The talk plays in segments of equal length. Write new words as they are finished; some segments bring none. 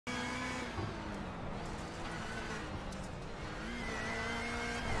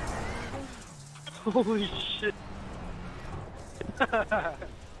Holy shit.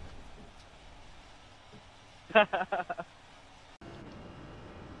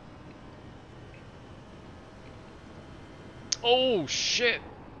 Oh shit!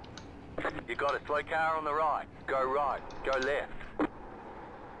 You got a slow car on the right. Go right. Go left.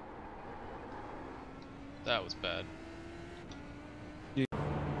 That was bad.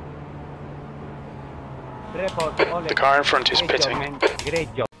 The car in front is pitting.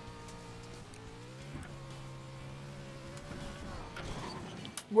 Great job.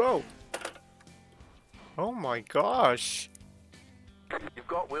 Whoa! Oh my gosh! You've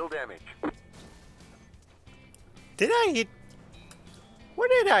got wheel damage. Did I hit? What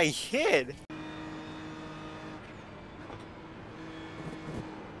did I hit?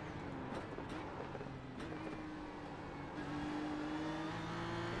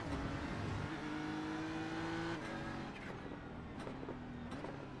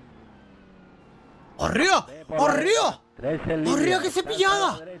 ¡Arriba! ¡Arriba! ¡Arriba, qué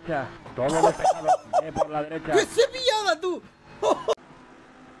cepillada! ¡Qué cepillada, tú!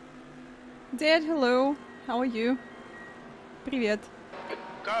 Dad, hello. How are you? Привет.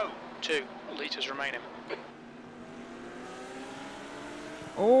 Go! 2 litres remaining.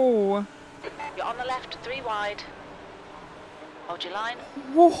 Oh. You're on the left, 3 wide. Hold your line.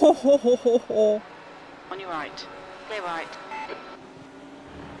 Ho ho ho ho ho ho. On your right. Clear right.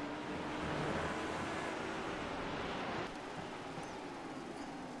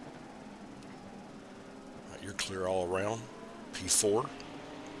 You're clear all around. P4.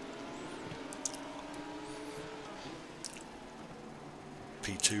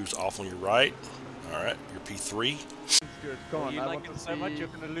 P2's off on your right. Alright, you're P3. Good. Come on, you like it so much you're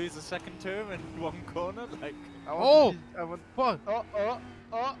gonna lose a second term in one corner? Like, I Oh! Fuck! Oh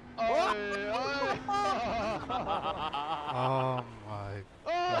my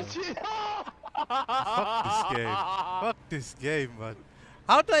god. Shit! Fuck this game. Fuck this game, man.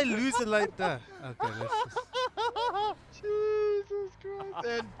 How did I lose it like that? Okay, let's just... Jesus Christ!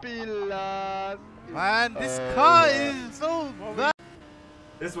 And be last! Man, this car is so bad!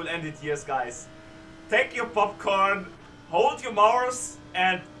 This will end it here, guys. Take your popcorn, hold your mouse,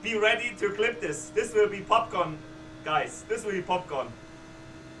 and be ready to clip this. This will be popcorn, guys. This will be popcorn.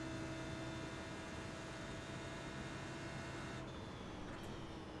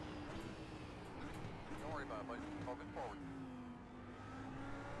 Don't worry about it, buddy. Focus forward.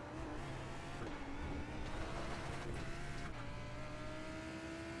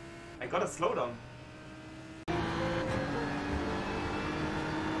 I gotta slow down.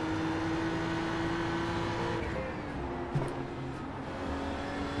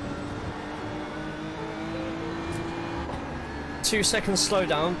 Two-second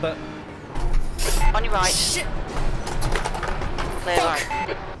slowdown, but On your right. shit! Clear Fuck!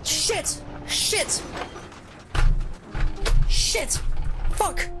 right. Shit! Shit! Shit!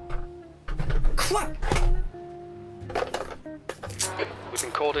 Fuck! Crap! We've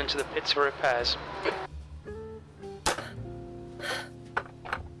been called into the pits for repairs.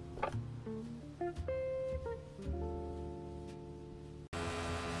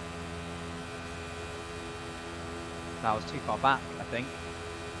 That was too far back, I think.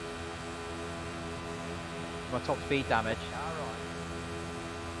 My top speed damage.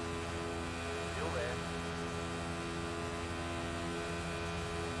 Still there.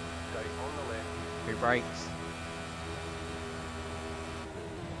 Stay on the left. Who brakes?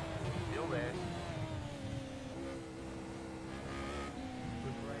 Still there.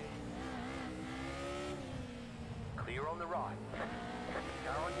 Clear on the right.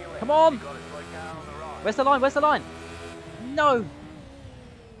 Car on your left. Come on! You got a slow car on the right. Where's the line? Where's the line? No!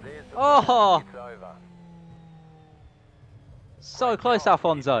 There's the Oh! It's over. So close,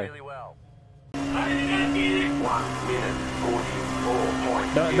 Alfonso. Really well.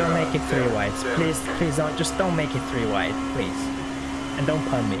 Don't make it 3 wide. Please don't make it 3 wide, please. And don't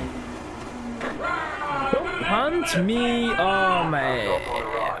punt me. Don't punt me! Oh my...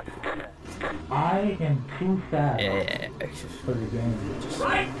 I am too fast. Yeah. For the game.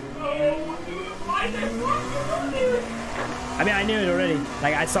 I mean, I knew it already.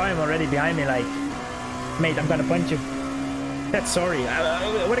 Like, I saw him already behind me, like, mate, I'm gonna punch you. That's sorry.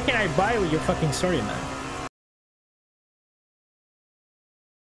 What can I buy with your fucking sorry, man?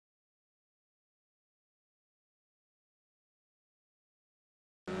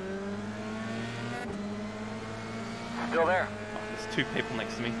 Still there. There's 2 people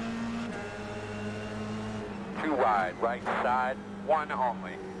next to me. 2 wide, right side, 1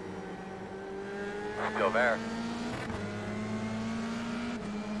 only. Still there.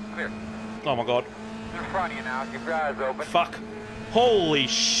 Clear. Oh my god. In front of you now, keep your eyes open. Fuck. Holy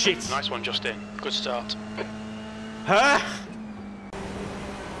shit! Nice one, Justin. Good start. Huh?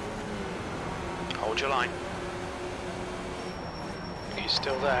 Hold your line. He's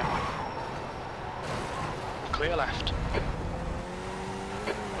still there. Clear left.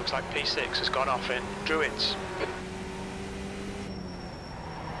 Looks like P6 has gone off in Druids.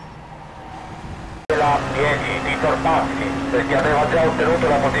 10 di sorpassi, perché aveva già ottenuto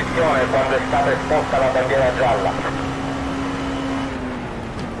la posizione quando è stata esposta la bandiera gialla.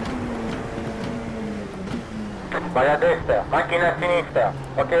 Vai a destra, macchina a sinistra,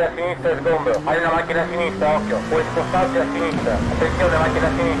 ok a sinistra è sgombro, hai una macchina a sinistra, occhio, puoi spostarti a sinistra, attenzione macchina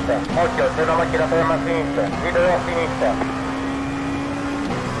a sinistra, occhio c'è una macchina ferma a sinistra, guiderò a sinistra.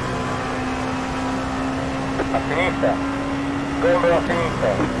 A sinistra, sgombro a sinistra.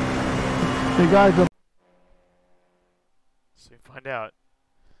 Hey guys, Soon find out.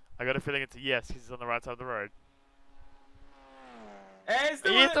 I got a feeling it's a yes because he's on the right side of the road. Hey, he's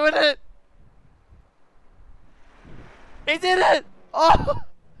doing it! He did it! Oh!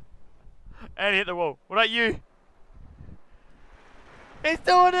 And he hit the wall. What about you? He's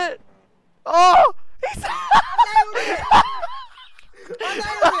doing it! Oh! He's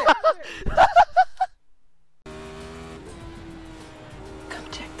Come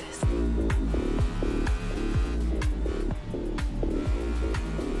check this.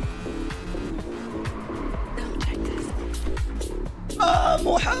 Come check this.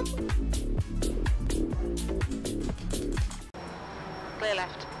 Mohammed. Clear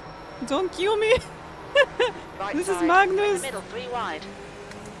left. Don't kill me. Right This side. is You're in Magnus. the middle, 3 wide.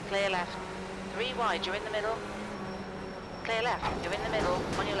 Clear left. 3 wide, you're in the middle. Clear left, you're in the middle.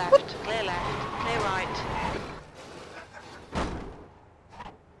 On your left. Clear left. Clear right.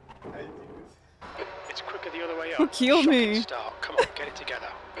 It's quicker the other way up. Who killed Shocking me? Start. Come on, get it together.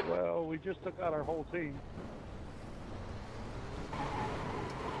 well, we just took out our whole team.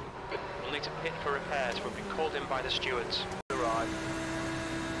 We'll need to pit for repairs. We've been called in by the stewards. Right.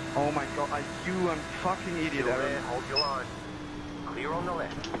 Oh my god, you are fucking idiot, Still Aaron. there, hold your line. Clear on the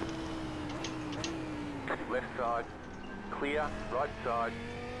left. Left side. Clear. Right side.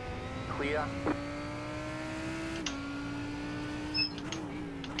 Clear.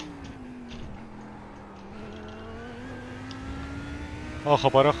 Ojo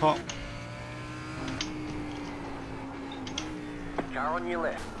por ojo. Car on your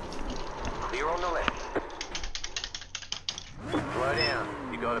left. Clear on the left. Slow down.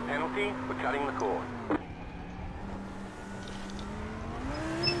 You got a penalty for cutting the cord.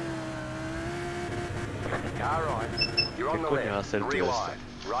 Car right. You're on the left. 3 wide.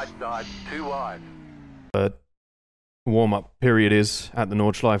 Right side. 2 wide. Warm-up period is at the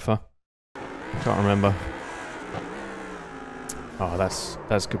Nordschleife. Can't remember. Oh,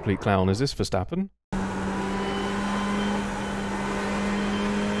 that's complete clown. Is this Verstappen?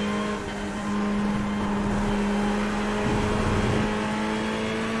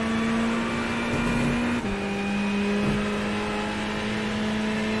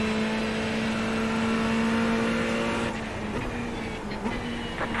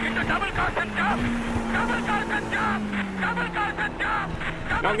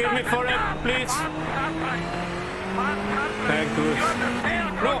 Don't give me for it, please. Thank you.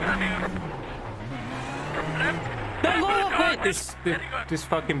 No, wait, this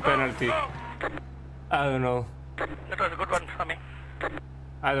fucking penalty. I don't know. That was a good one for me.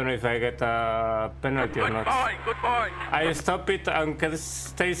 I don't know if I get a penalty or not. Good boy. I stop it and can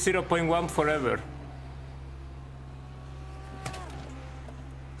stay 0.1 forever.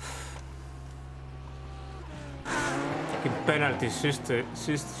 Fucking penalty system,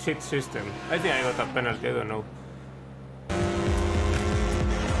 shit system. I think I got a penalty, I don't know.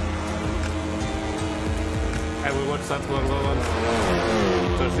 I will watch that one go on.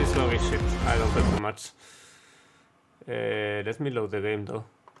 Because this log is shit. I don't play too much. Let me load the game though.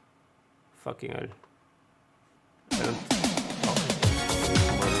 Fucking hell. I don't...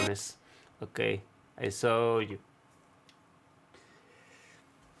 Oh. Bonus. Okay. I saw you.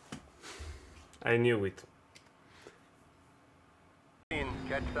 I knew it. In,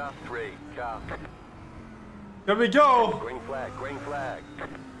 catch the 3, car. There we go! Green flag, green flag.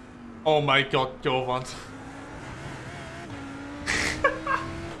 Oh my god, Jovan.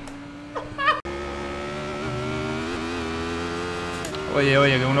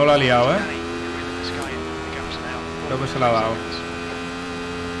 Oye, que uno lo ha liado, Creo que se la ha dado.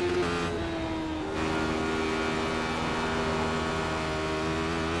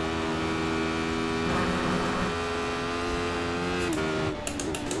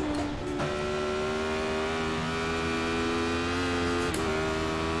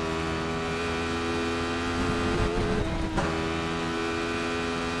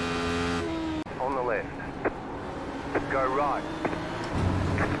 right.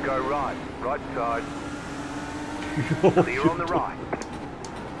 Go right. Right side. Clear on the right.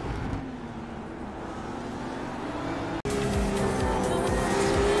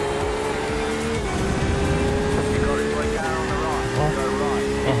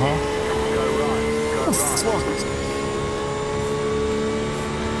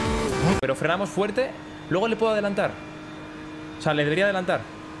 Pero frenamos fuerte, luego le puedo adelantar. O sea, le debería adelantar.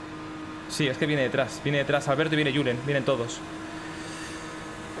 Sí, es que viene detrás Alberto y viene Julen, vienen todos.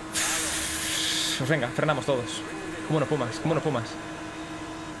 Pues venga, frenamos todos. Como unos pumas, como unos pumas.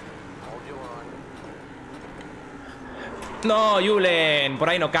 No, Julen, por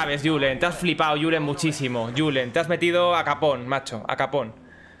ahí no cabes, Julen. Te has flipado, Julen, muchísimo. Julen, te has metido a capón, macho, a capón.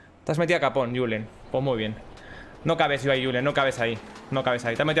 Te has metido a capón, Julen. Pues muy bien. No cabes yo ahí, Julen, no cabes ahí. No cabes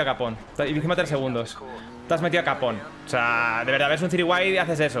ahí, te has metido a capón. Y encima 3 segundos. Te has metido a capón. O sea, de verdad, ves un 3 wide y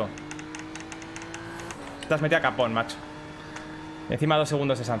haces eso. Te has metido a capón, macho. Y encima 2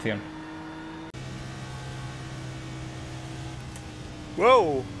 segundos de sanción.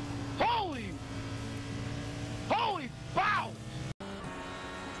 Wow.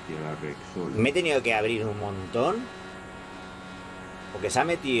 Me he tenido que abrir un montón. Porque se ha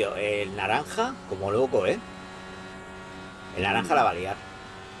metido el naranja como loco, ¿eh? El naranja la va a liar.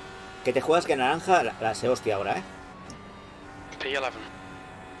 Que te juegas que naranja la se hostia ahora, ¿eh? P11.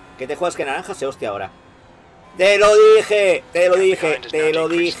 Que te juegas que naranja se hostia ahora. ¡Te lo dije! ¡Te lo dije! ¡Te lo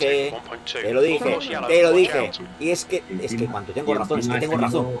dije! ¡Te lo dije! ¡Te lo dije! Y es que cuando tengo razón, es que tengo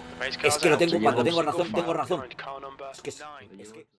razón. Es que lo tengo, cuando tengo razón, tengo razón. Es que